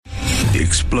The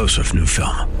explosive new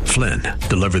film, Flynn,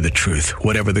 deliver the truth,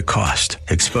 whatever the cost,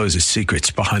 exposes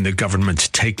secrets behind the government's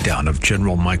takedown of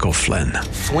General Michael Flynn.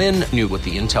 Flynn knew what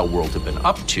the intel world had been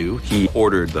up to. He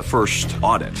ordered the first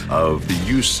audit of the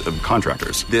use of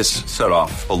contractors. This set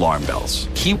off alarm bells.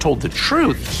 He told the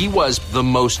truth. He was the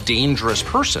most dangerous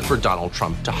person for Donald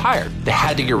Trump to hire. They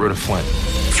had to get rid of Flynn.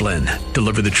 Flynn,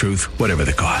 deliver the truth, whatever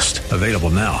the cost. Available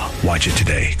now. Watch it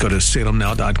today. Go to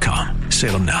salemnow.com.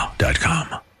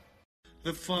 salemnow.com.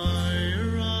 The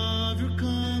fire of your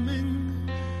coming,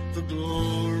 the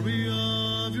glory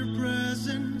of your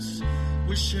presence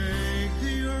will shake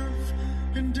the earth,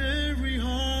 and every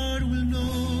heart will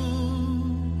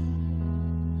know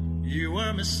you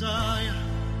are Messiah,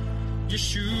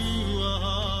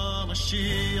 Yeshua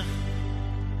HaMashiach,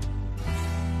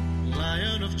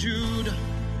 Lion of Judah,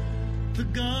 the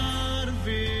God of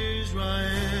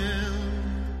Israel.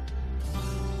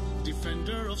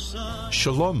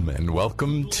 Shalom and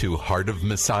welcome to Heart of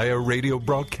Messiah radio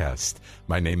broadcast.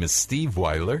 My name is Steve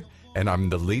Weiler, and I'm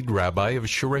the lead rabbi of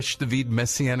Shoresh David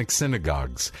Messianic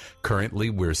Synagogues. Currently,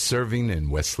 we're serving in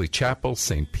Wesley Chapel,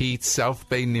 St. Pete, South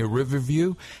Bay near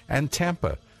Riverview, and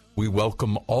Tampa. We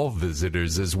welcome all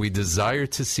visitors as we desire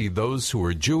to see those who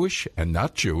are Jewish and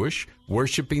not Jewish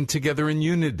worshiping together in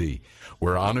unity.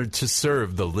 We're honored to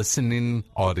serve the listening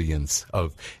audience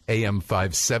of AM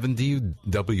 570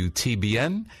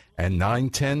 WTBN and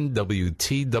 910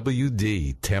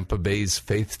 WTWD, Tampa Bay's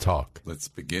Faith Talk. Let's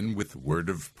begin with word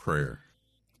of prayer.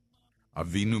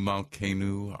 Avinu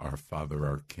Malkeinu, our Father,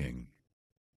 our King.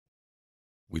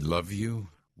 We love you,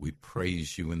 we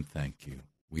praise you, and thank you.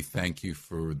 We thank you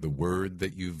for the word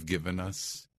that you've given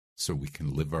us so we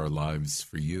can live our lives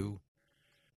for you.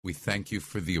 We thank you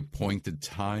for the appointed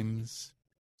times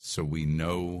so we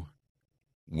know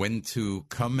when to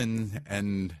come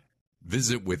and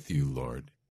visit with you,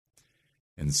 Lord.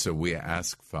 And so we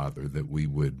ask, Father, that we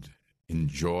would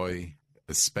enjoy,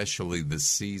 especially this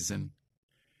season,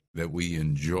 that we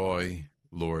enjoy,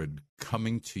 Lord,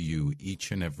 coming to you each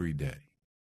and every day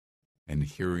and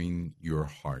hearing your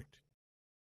heart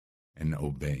and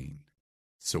obeying.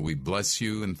 So we bless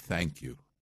you and thank you.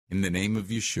 In the name of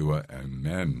Yeshua,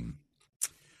 amen.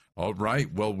 All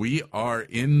right, well, we are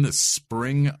in the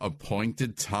spring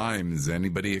appointed times.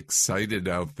 Anybody excited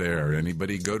out there?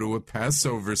 Anybody go to a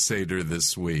Passover Seder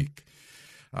this week?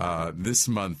 This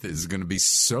month is going to be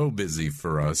so busy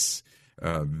for us.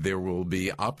 There will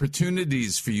be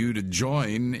opportunities for you to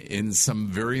join in some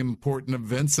very important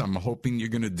events. I'm hoping you're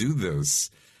going to do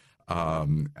this.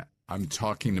 I'm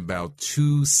talking about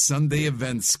 2 Sunday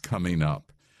events coming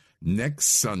up. Next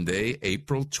Sunday,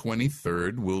 April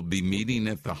 23rd, we'll be meeting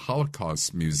at the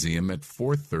Holocaust Museum at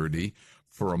 4:30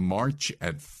 for a march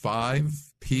at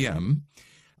 5 p.m.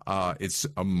 It's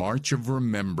a march of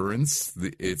remembrance.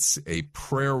 It's a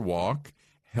prayer walk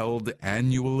held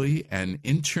annually and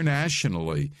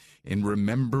internationally in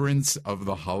remembrance of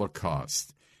the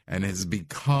Holocaust, and has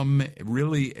become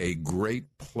really a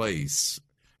great place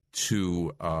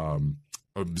to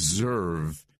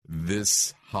observe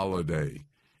this holiday.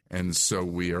 And so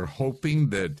we are hoping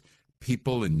that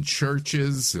people in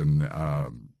churches and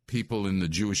people in the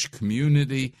Jewish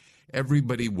community,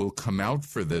 everybody will come out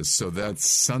for this. So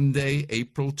that's Sunday,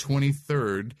 April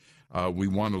 23rd. We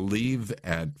want to leave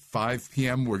at 5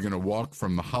 p.m. We're going to walk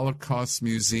from the Holocaust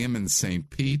Museum in St.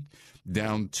 Pete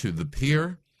down to the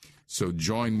pier. So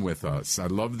join with us. I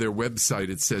love their website.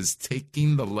 It says,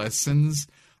 taking the lessons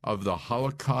of the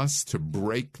Holocaust to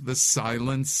break the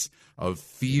silence of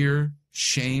fear,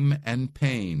 shame, and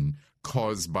pain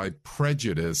caused by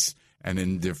prejudice and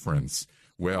indifference.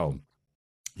 Well,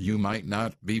 you might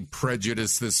not be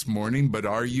prejudiced this morning, but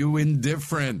are you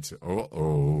indifferent?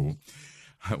 Uh-oh.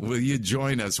 Will you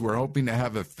join us? We're hoping to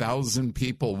have 1,000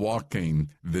 people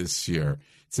walking this year.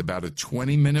 It's about a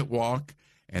 20-minute walk,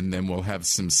 and then we'll have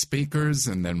some speakers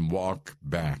and then walk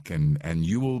back. And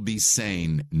you will be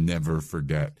saying, never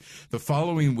forget. The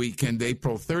following weekend,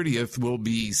 April 30th, we'll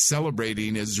be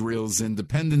celebrating Israel's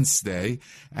Independence Day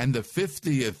and the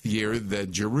 50th year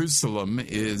that Jerusalem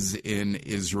is in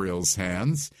Israel's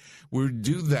hands. We'll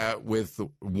do that with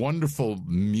wonderful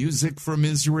music from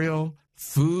Israel,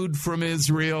 food from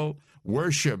Israel,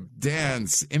 worship,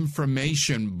 dance,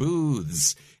 information,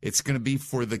 booths. It's going to be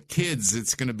for the kids.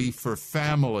 It's going to be for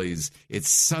families. It's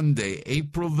Sunday,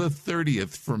 April the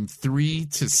 30th from 3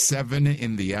 to 7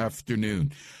 in the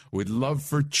afternoon. We'd love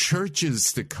for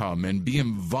churches to come and be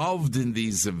involved in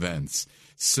these events.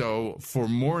 So for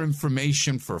more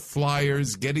information, for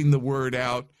flyers, getting the word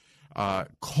out,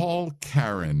 call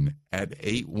Karen at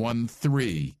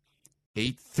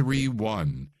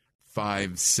 813-831-5600.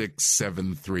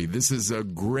 5673. This is a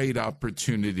great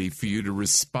opportunity for you to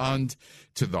respond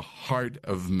to the heart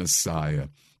of Messiah.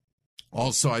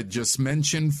 Also, I just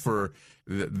mentioned for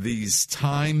these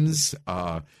times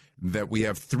that we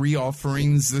have 3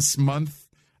 offerings this month.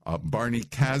 Barney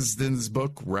Kasdan's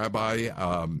book, Rabbi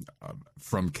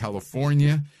from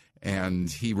California, and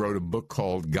he wrote a book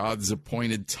called God's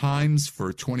Appointed Times for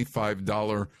a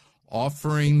 $25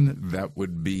 offering. That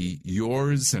would be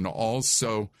yours, and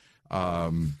also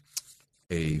a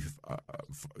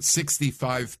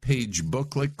 65-page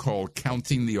booklet called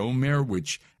Counting the Omer,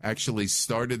 which actually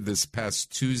started this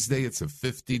past Tuesday. It's a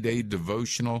 50-day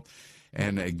devotional.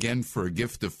 And again, for a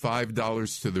gift of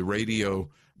 $5 to the radio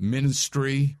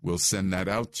ministry, we'll send that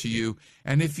out to you.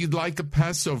 And if you'd like a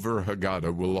Passover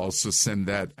Haggadah, we'll also send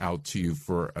that out to you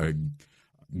for a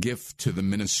gift to the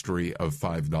ministry of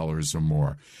 $5 or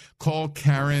more. Call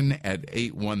Karen at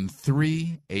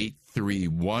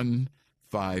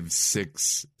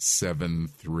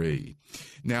 813-831-5673.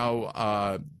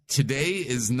 Now, today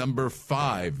is number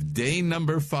 5, day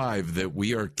number 5 that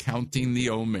we are counting the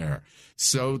Omer.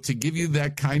 So to give you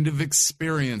that kind of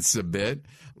experience a bit,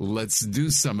 let's do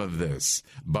some of this.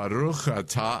 Baruch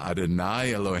atah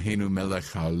Adonai Eloheinu melech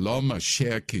haolam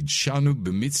asher kidshanu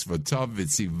b'mitzvotav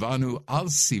v'tzivanu al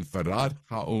sifarat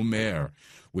haomer,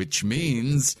 which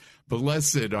means,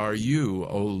 blessed are you,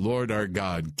 O Lord our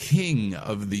God, King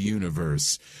of the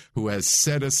universe, who has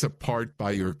set us apart by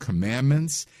your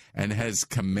commandments and has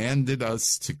commanded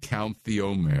us to count the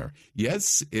Omer.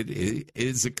 Yes, it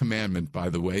is a commandment, by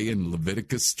the way. In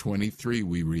Leviticus 23,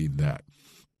 we read that.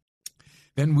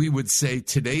 Then we would say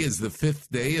today is the 5th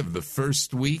day of the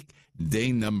first week,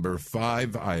 day number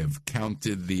 5. I have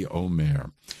counted the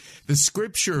Omer. The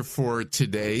scripture for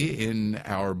today in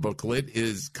our booklet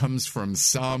comes from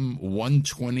Psalm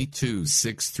 122,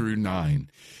 6 through 9.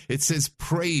 It says,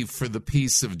 "Pray for the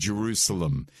peace of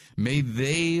Jerusalem. May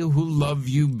they who love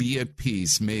you be at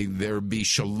peace. May there be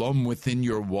shalom within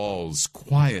your walls,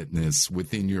 quietness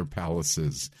within your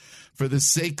palaces. For the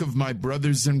sake of my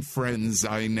brothers and friends,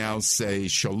 I now say,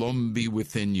 shalom be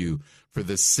within you. For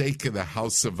the sake of the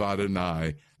house of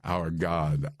Adonai, our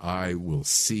God, I will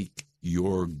seek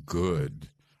your good."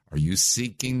 Are you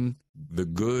seeking the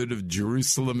good of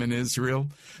Jerusalem and Israel?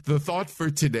 The thought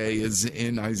for today is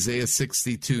in Isaiah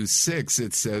 62:6.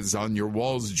 It says, "On your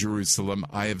walls, Jerusalem,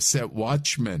 I have set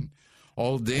watchmen.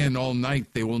 All day and all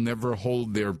night they will never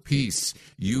hold their peace.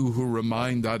 You who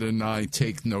remind Adonai,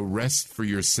 take no rest for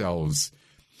yourselves."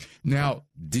 Now,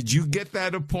 did you get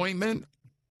that appointment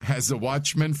as a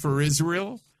watchman for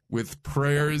Israel with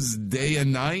prayers day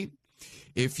and night?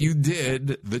 If you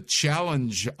did, the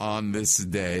challenge on this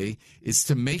day is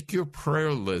to make your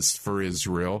prayer list for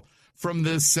Israel from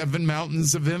the 7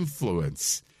 mountains of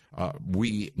influence.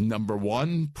 Number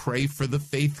 1, pray for the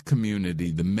faith community,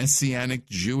 the Messianic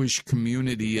Jewish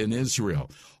community in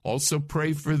Israel. Also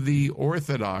pray for the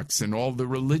Orthodox and all the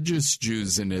religious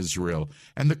Jews in Israel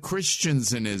and the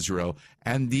Christians in Israel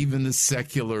and even the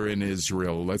secular in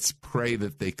Israel. Let's pray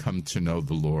that they come to know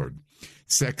the Lord.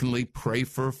 Secondly, pray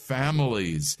for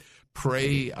families.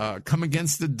 Pray, come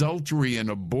against adultery and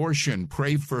abortion.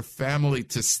 Pray for family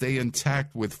to stay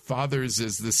intact with fathers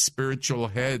as the spiritual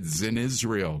heads in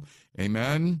Israel.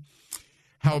 Amen.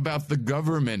 How about the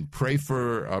government? Pray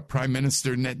for Prime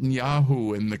Minister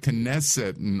Netanyahu and the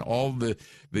Knesset and all the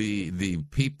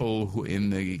people who in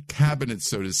the cabinet,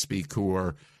 so to speak, who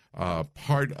are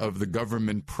part of the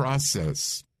government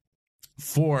process.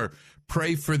 4,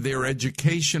 pray for their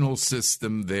educational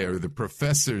system there, the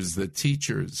professors, the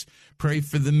teachers. Pray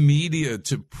for the media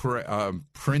to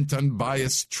print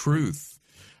unbiased truth.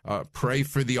 Pray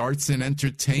for the arts and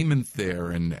entertainment there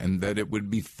and that it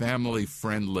would be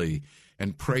family-friendly.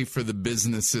 And pray for the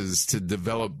businesses to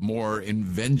develop more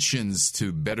inventions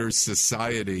to better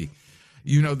society.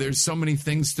 You know, there's so many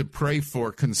things to pray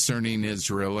for concerning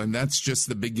Israel, and that's just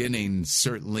the beginning.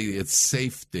 Certainly its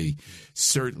safety.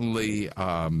 Certainly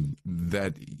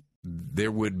that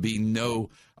there would be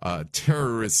no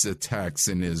terrorist attacks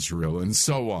in Israel, and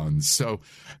so on. So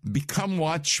become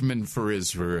watchmen for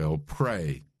Israel.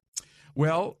 Pray.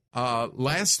 Well,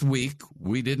 last week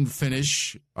we didn't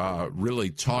finish really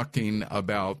talking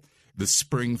about the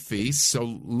spring feast,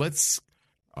 so let's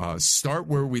start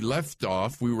where we left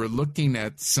off. We were looking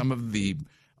at some of the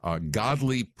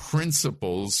godly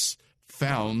principles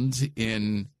found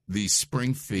in the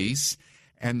spring feast,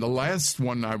 and the last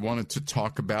one I wanted to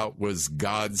talk about was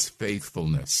God's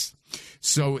faithfulness.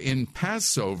 So in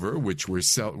Passover, which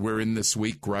we're in this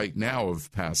week right now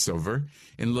of Passover,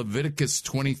 in Leviticus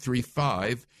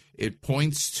 23:5, it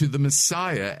points to the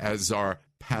Messiah as our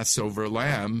Passover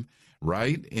lamb,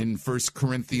 right? In 1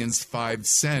 Corinthians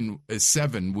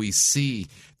 5:7, we see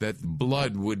that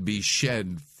blood would be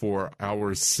shed for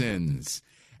our sins.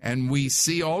 And we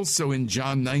see also in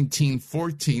John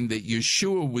 19:14 that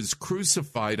Yeshua was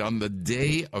crucified on the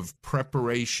day of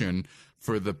preparation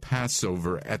for the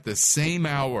Passover at the same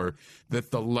hour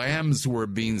that the lambs were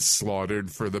being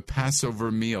slaughtered for the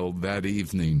Passover meal that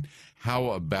evening. How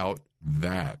about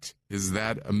that? Is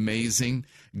that amazing?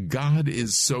 God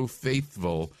is so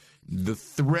faithful. The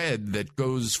thread that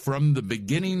goes from the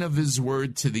beginning of his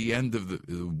word to the end of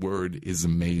the word is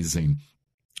amazing.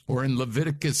 Or in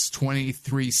Leviticus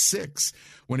 23:6,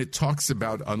 when it talks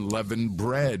about unleavened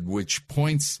bread, which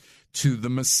points to the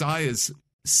Messiah's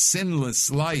sinless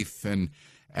life, and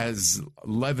as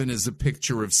leaven is a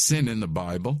picture of sin in the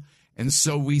Bible. And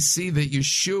so we see that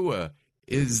Yeshua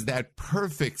is that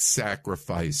perfect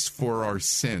sacrifice for our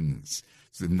sins.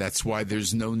 And that's why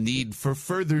there's no need for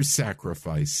further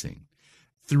sacrificing.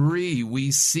 3,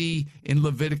 we see in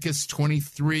Leviticus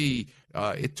 23,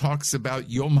 it talks about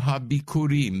Yom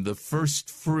HaBikurim, the first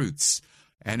fruits,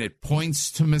 and it points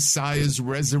to Messiah's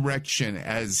resurrection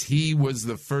as he was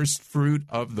the first fruit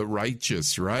of the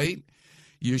righteous, right?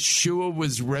 Yeshua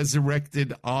was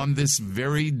resurrected on this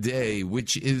very day,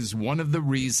 which is one of the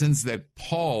reasons that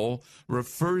Paul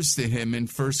refers to him in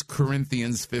 1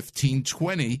 Corinthians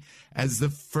 15:20 as the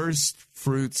first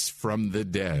fruits from the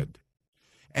dead.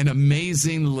 And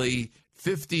amazingly,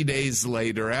 50 days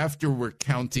later, after we're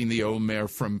counting the Omer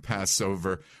from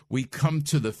Passover, we come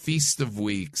to the Feast of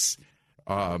Weeks,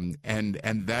 and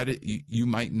that you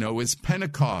might know as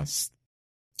Pentecost.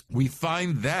 We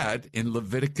find that in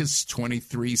Leviticus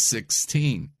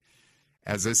 23:16.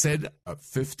 As I said,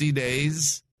 50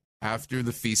 days after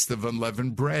the Feast of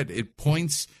Unleavened Bread. It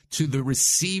points to the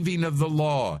receiving of the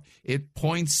law. It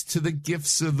points to the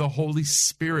gifts of the Holy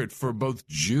Spirit for both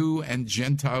Jew and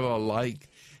Gentile alike.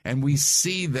 And we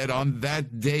see that on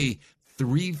that day,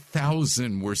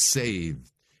 3,000 were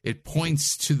saved. It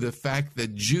points to the fact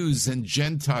that Jews and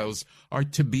Gentiles are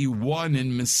to be one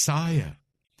in Messiah.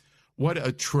 What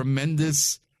a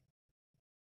tremendous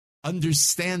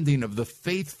understanding of the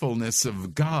faithfulness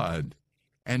of God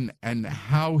and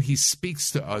how he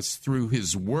speaks to us through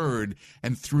his word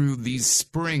and through these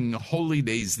spring holy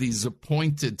days, these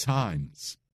appointed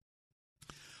times.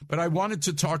 But I wanted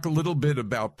to talk a little bit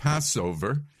about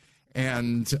Passover,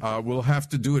 and we'll have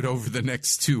to do it over the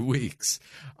next 2 weeks.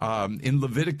 In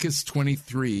Leviticus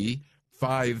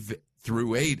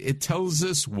 23:5-8, it tells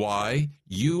us why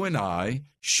you and I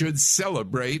should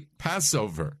celebrate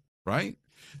Passover, right?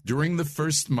 During the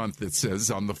first month, it says,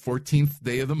 on the 14th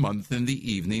day of the month in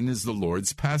the evening is the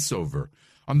Lord's Passover.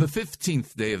 On the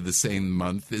 15th day of the same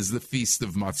month is the Feast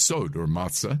of Matzot, or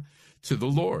Matzah, to the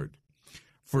Lord.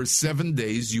 For 7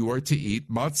 days you are to eat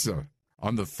matzah.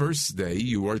 On the first day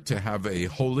you are to have a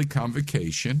holy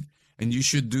convocation, and you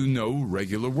should do no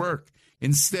regular work.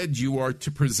 Instead, you are to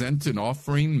present an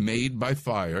offering made by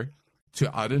fire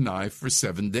to Adonai for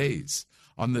 7 days.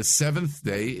 On the 7th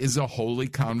day is a holy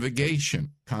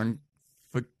convocation,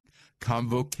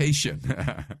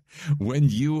 when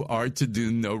you are to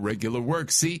do no regular work.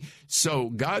 See, so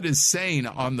God is saying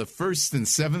on the 1st and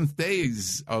 7th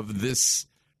days of this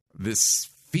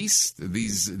feast,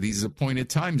 these appointed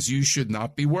times, you should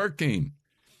not be working.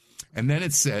 And then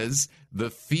it says the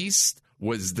feast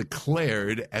was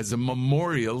declared as a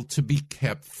memorial to be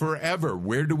kept forever.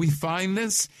 Where do we find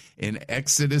this? In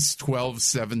Exodus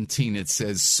 12:17, it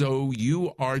says, so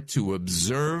you are to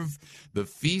observe the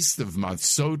Feast of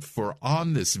Matzot, for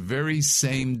on this very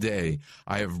same day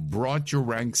I have brought your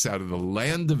ranks out of the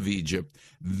land of Egypt.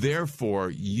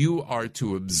 Therefore you are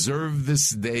to observe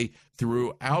this day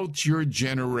throughout your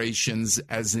generations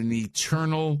as an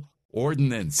eternal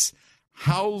ordinance.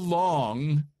 How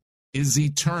long is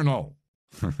eternal?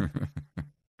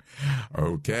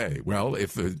 Okay, well,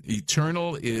 if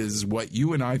eternal is what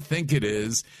you and I think it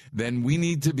is, then we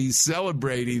need to be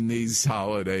celebrating these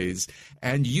holidays.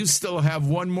 And you still have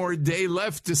one more day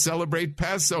left to celebrate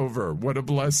Passover. What a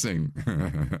blessing.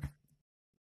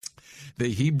 The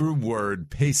Hebrew word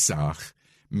Pesach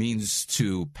means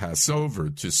to pass over,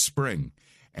 to spring.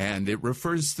 And it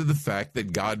refers to the fact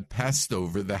that God passed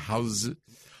over the houses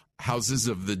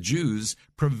of the Jews,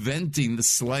 preventing the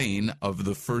slaying of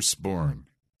the firstborn.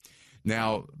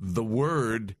 Now, the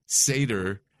word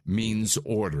Seder means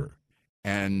order,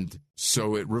 and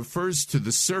so it refers to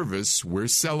the service we're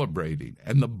celebrating.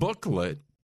 And the booklet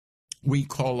we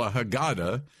call a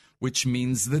Haggadah, which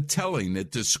means the telling. It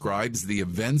describes the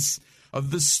events of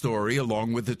the story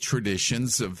along with the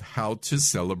traditions of how to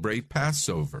celebrate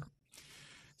Passover.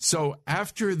 So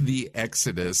after the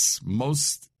Exodus,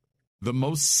 most The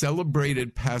most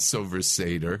celebrated Passover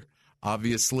Seder,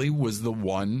 obviously, was the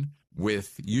one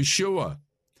with Yeshua,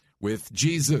 with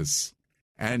Jesus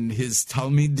and his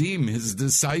Talmidim, his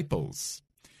disciples.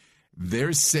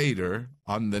 Their Seder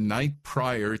on the night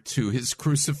prior to his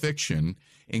crucifixion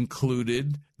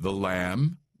included the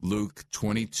lamb, Luke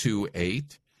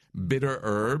 22:8, bitter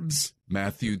herbs,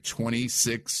 Matthew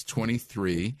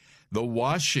 26:23, the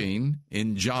washing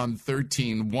in John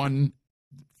 13:1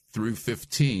 through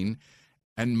 15,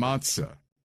 and matzah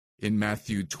in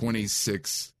Matthew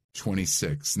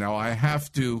 26:26. Now, I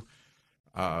have to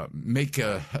make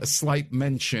a slight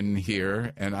mention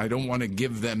here, and I don't want to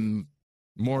give them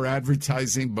more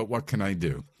advertising, but what can I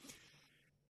do?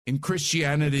 In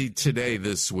Christianity Today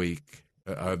this week,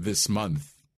 this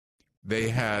month,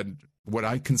 they had what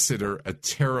I consider a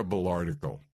terrible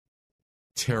article,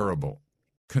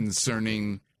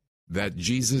 concerning that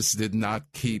Jesus did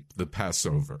not keep the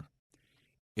Passover.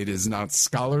 It is not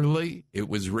scholarly. It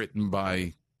was written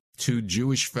by two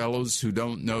Jewish fellows who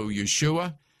don't know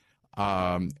Yeshua.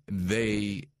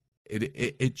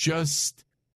 It just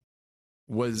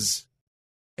was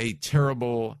a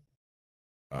terrible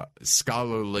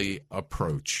scholarly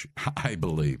approach, I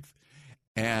believe.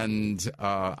 And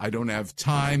I don't have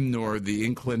time nor the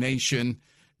inclination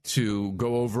to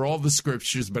go over all the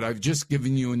scriptures, but I've just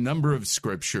given you a number of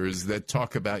scriptures that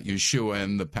talk about Yeshua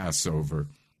and the Passover.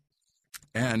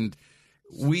 And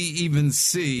we even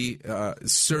see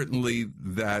certainly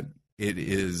that it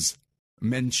is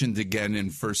mentioned again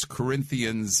in 1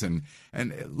 Corinthians. And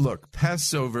look,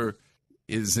 Passover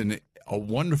is a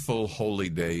wonderful holy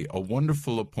day, a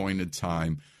wonderful appointed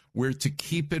time. We're to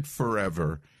keep it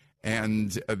forever.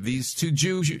 And these two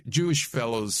Jewish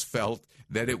fellows felt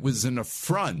that it was an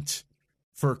affront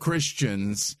for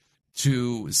Christians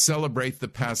to celebrate the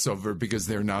Passover because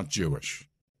they're not Jewish.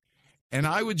 And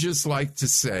I would just like to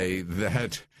say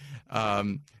that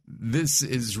this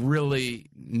is really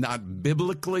not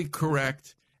biblically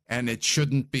correct, and it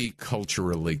shouldn't be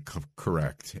culturally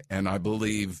correct. And I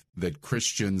believe that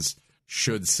Christians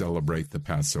should celebrate the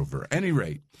Passover. At any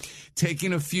rate,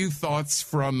 taking a few thoughts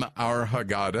from our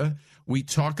Haggadah, we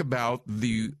talk about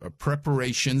the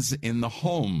preparations in the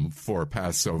home for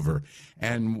Passover.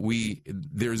 And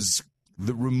there's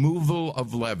the removal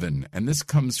of leaven, and this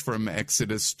comes from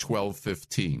Exodus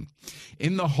 12:15.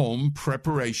 In the home,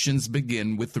 preparations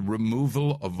begin with the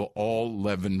removal of all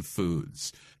leavened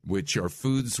foods, which are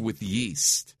foods with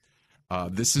yeast.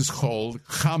 This is called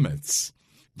chametz.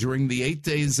 During the 8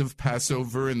 days of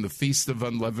Passover and the Feast of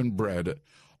Unleavened Bread,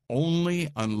 only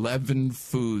unleavened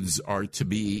foods are to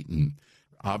be eaten.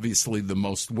 Obviously, the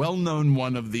most well-known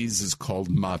one of these is called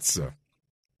matzah.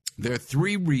 There are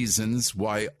three reasons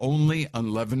why only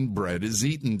unleavened bread is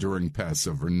eaten during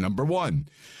Passover. Number one,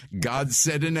 God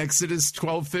said in Exodus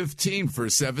 12:15, for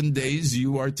 7 days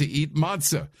you are to eat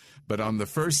matzah, but on the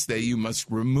first day you must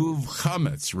remove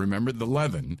chametz, remember the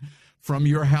leaven, from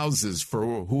your houses.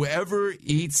 For whoever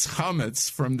eats chametz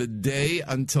from the day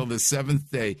until the seventh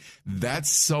day, that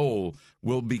soul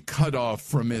will be cut off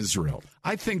from Israel.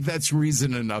 I think that's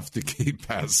reason enough to keep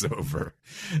Passover.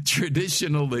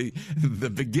 Traditionally,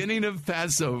 the beginning of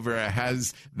Passover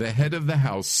has the head of the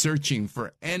house searching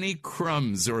for any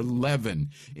crumbs or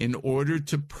leaven in order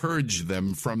to purge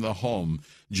them from the home,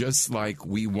 just like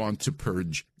we want to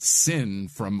purge sin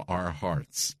from our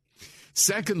hearts.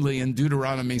 Secondly, in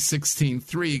Deuteronomy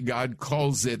 16:3, God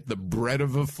calls it the bread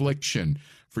of affliction.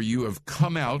 For you have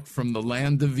come out from the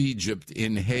land of Egypt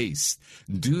in haste.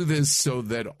 Do this so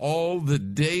that all the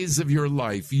days of your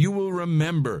life you will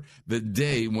remember the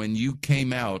day when you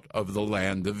came out of the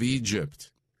land of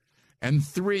Egypt. And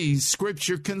three,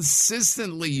 Scripture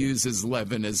consistently uses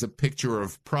leaven as a picture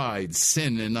of pride,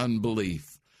 sin, and unbelief.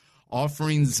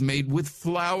 Offerings made with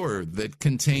flour that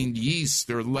contained yeast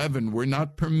or leaven were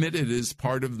not permitted as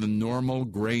part of the normal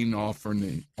grain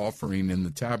offering in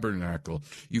the tabernacle.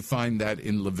 You find that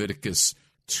in Leviticus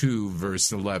 2,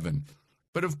 verse 11.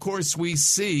 But of course, we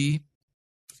see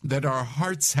that our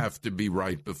hearts have to be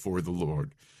right before the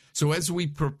Lord. So as we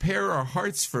prepare our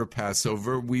hearts for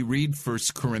Passover, we read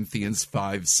 1 Corinthians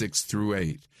 5, 6 through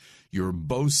 8. Your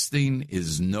boasting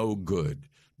is no good.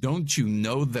 Don't you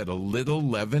know that a little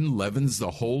leaven leavens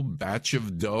the whole batch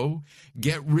of dough?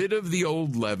 Get rid of the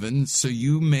old leaven so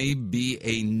you may be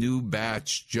a new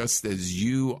batch, just as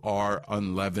you are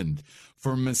unleavened.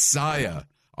 For Messiah,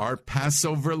 our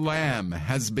Passover lamb,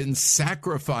 has been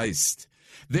sacrificed.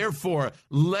 Therefore,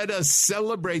 let us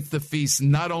celebrate the feast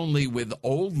not only with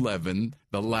old leaven,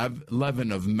 the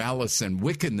leaven of malice and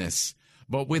wickedness,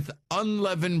 but with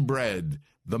unleavened bread,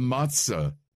 the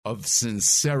matzah of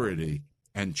sincerity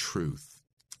and truth.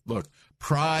 Look,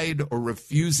 Pride or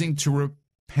refusing to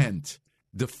repent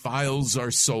defiles our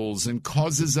souls and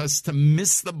causes us to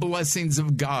miss the blessings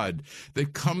of God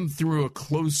that come through a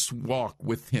close walk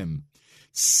with him.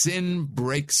 Sin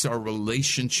breaks our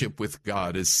relationship with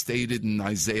God, as stated in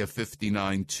Isaiah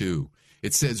 59:2.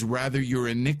 It says, rather, your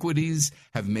iniquities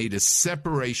have made a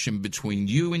separation between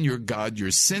you and your God.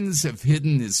 Your sins have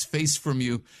hidden his face from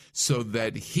you so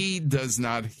that he does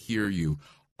not hear you.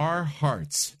 Our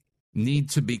hearts need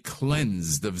to be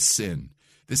cleansed of sin.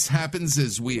 This happens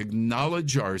as we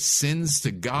acknowledge our sins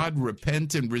to God,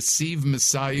 repent, and receive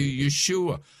Messiah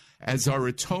Yeshua as our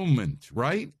atonement,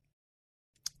 right?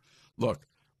 Look,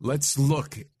 let's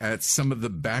look at some of the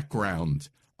background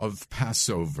of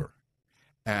Passover.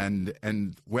 And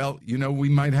well, you know, we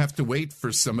might have to wait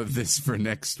for some of this for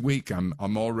next week.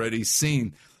 I'm already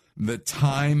seeing the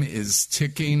time is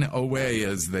ticking away,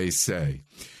 as they say.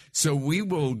 So we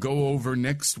will go over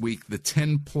next week the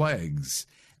 10 plagues.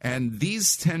 And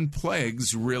these 10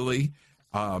 plagues really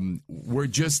were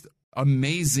just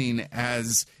amazing,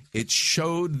 as it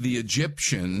showed the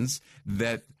Egyptians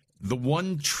that the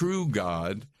one true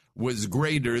God was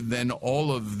greater than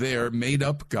all of their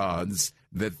made-up gods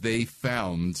that they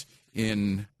found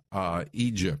in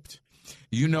Egypt.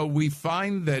 You know, we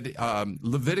find that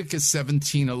Leviticus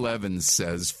 17:11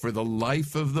 says, for the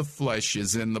life of the flesh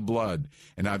is in the blood,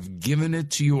 and I've given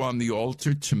it to you on the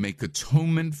altar to make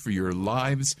atonement for your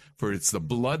lives, for it's the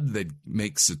blood that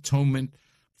makes atonement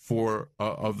for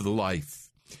of the life.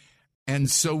 And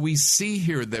so we see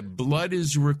here that blood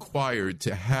is required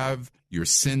to have your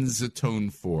sins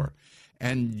atoned for.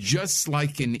 And just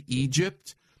like in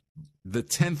Egypt, the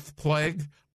 10th plague,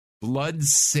 blood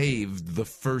saved the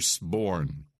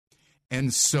firstborn.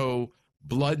 And so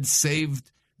blood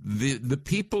saved the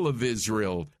people of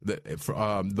Israel,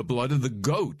 the blood of the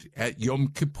goat at Yom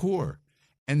Kippur.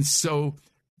 And so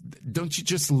don't you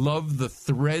just love the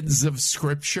threads of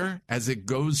Scripture as it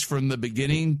goes from the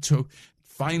beginning to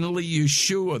finally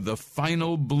Yeshua, the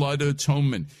final blood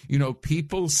atonement? You know,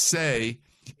 people say,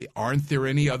 aren't there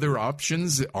any other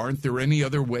options? Aren't there any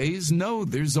other ways? No,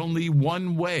 there's only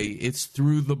one way. It's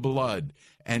through the blood.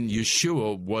 And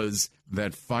Yeshua was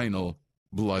that final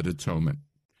blood atonement.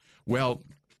 Well,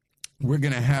 we're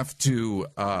going to have to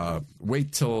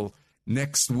wait till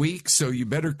next week, so you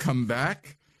better come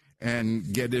back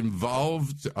and get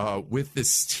involved with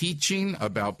this teaching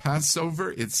about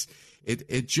Passover.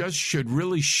 It just should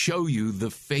really show you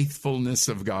the faithfulness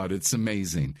of God. It's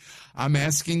amazing. I'm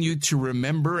asking you to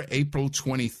remember April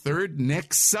 23rd,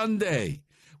 next Sunday.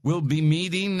 We'll be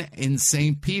meeting in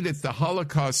St. Pete at the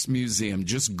Holocaust Museum.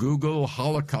 Just Google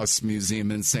Holocaust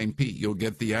Museum in St. Pete. You'll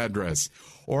get the address.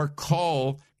 Or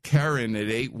call Karen at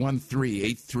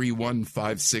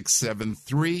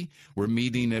 813-831-5673. We're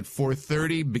meeting at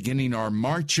 4:30, beginning our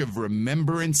March of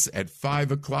Remembrance at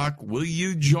 5 o'clock. Will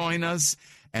you join us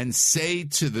and say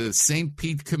to the St.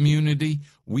 Pete community,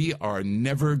 we are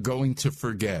never going to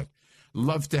forget?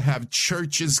 Love to have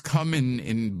churches come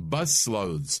in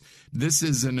busloads. This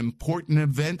is an important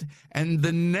event. And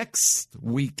the next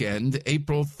weekend,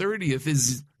 April 30th,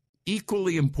 is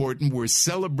equally important. We're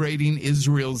celebrating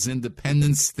Israel's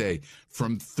Independence Day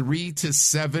from 3 to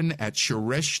 7 at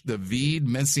Shoresh David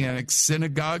Messianic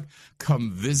Synagogue.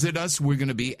 Come visit us. We're going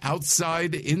to be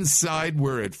outside, inside.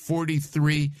 We're at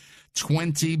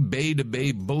 4320 Bay to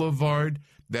Bay Boulevard.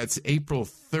 That's April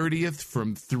 30th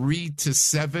from 3 to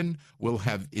 7. We'll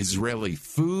have Israeli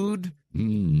food.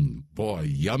 Boy,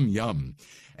 yum, yum.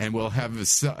 And we'll have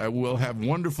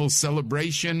wonderful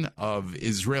celebration of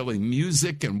Israeli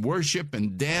music and worship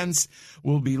and dance.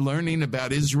 We'll be learning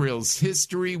about Israel's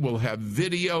history. We'll have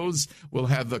videos. We'll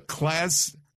have a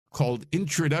class called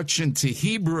Introduction to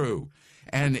Hebrew.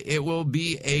 And it will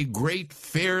be a great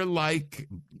fair-like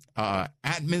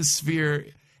atmosphere.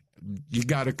 You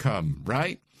got to come,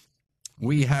 right?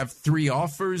 We have 3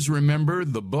 offers. Remember,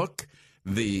 the book,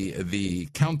 the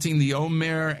Counting the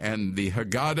Omer, and the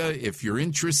Haggadah. If you're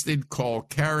interested, call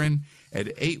Karen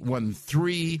at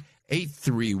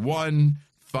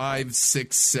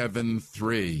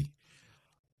 813-831-5673.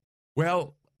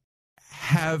 Well,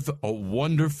 have a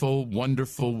wonderful,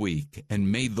 wonderful week,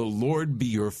 and may the Lord be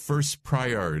your first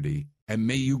priority, and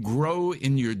may you grow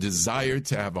in your desire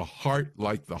to have a heart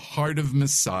like the heart of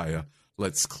Messiah.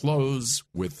 Let's close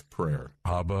with prayer.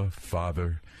 Abba,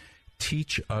 Father,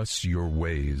 teach us your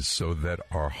ways so that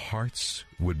our hearts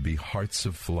would be hearts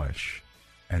of flesh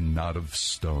and not of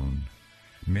stone.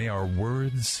 May our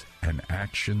words and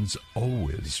actions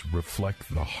always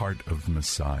reflect the heart of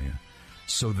Messiah,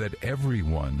 so that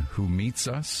everyone who meets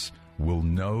us will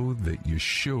know that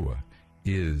Yeshua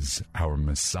is our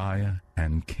Messiah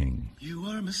and King. You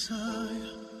are Messiah,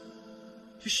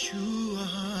 Yeshua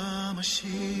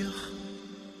HaMashiach,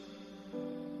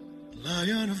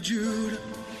 Lion of Judah,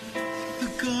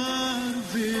 the God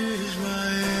of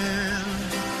Israel.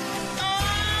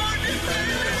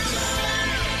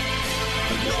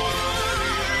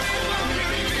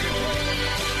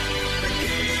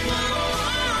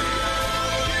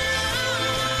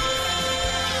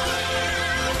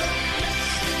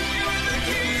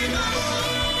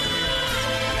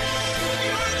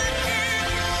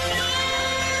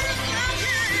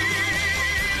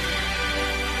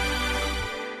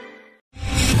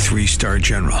 Three-star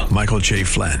General Michael J.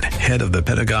 Flynn, head of the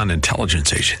Pentagon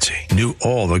Intelligence Agency, knew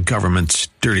all the government's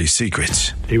dirty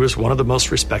secrets. He was one of the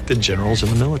most respected generals in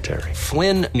the military.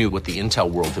 Flynn knew what the intel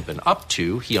world had been up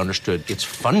to. He understood its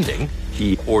funding.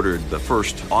 He ordered the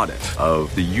first audit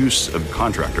of the use of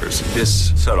contractors.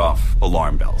 This set off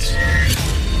alarm bells.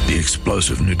 The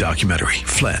explosive new documentary,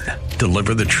 Flynn,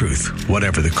 Deliver the Truth,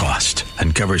 Whatever the Cost,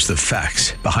 uncovers the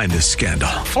facts behind this scandal.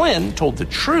 Flynn told the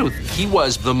truth. He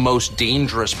was the most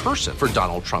dangerous person for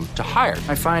Donald Trump to hire.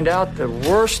 I find out the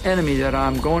worst enemy that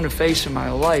I'm going to face in my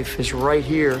life is right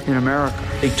here in America.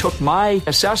 They took my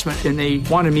assessment and they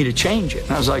wanted me to change it.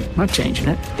 And I was like, I'm not changing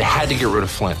it. They had to get rid of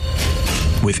Flynn.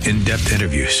 With in-depth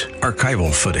interviews,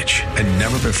 archival footage, and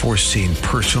never-before-seen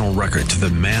personal records of the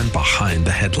man behind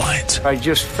the headlines. I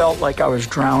just felt like I was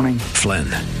drowning. Flynn,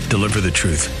 Deliver the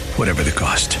Truth, Whatever the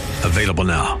Cost. Available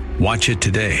now. Watch it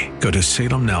today. Go to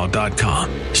salemnow.com.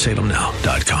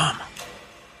 salemnow.com.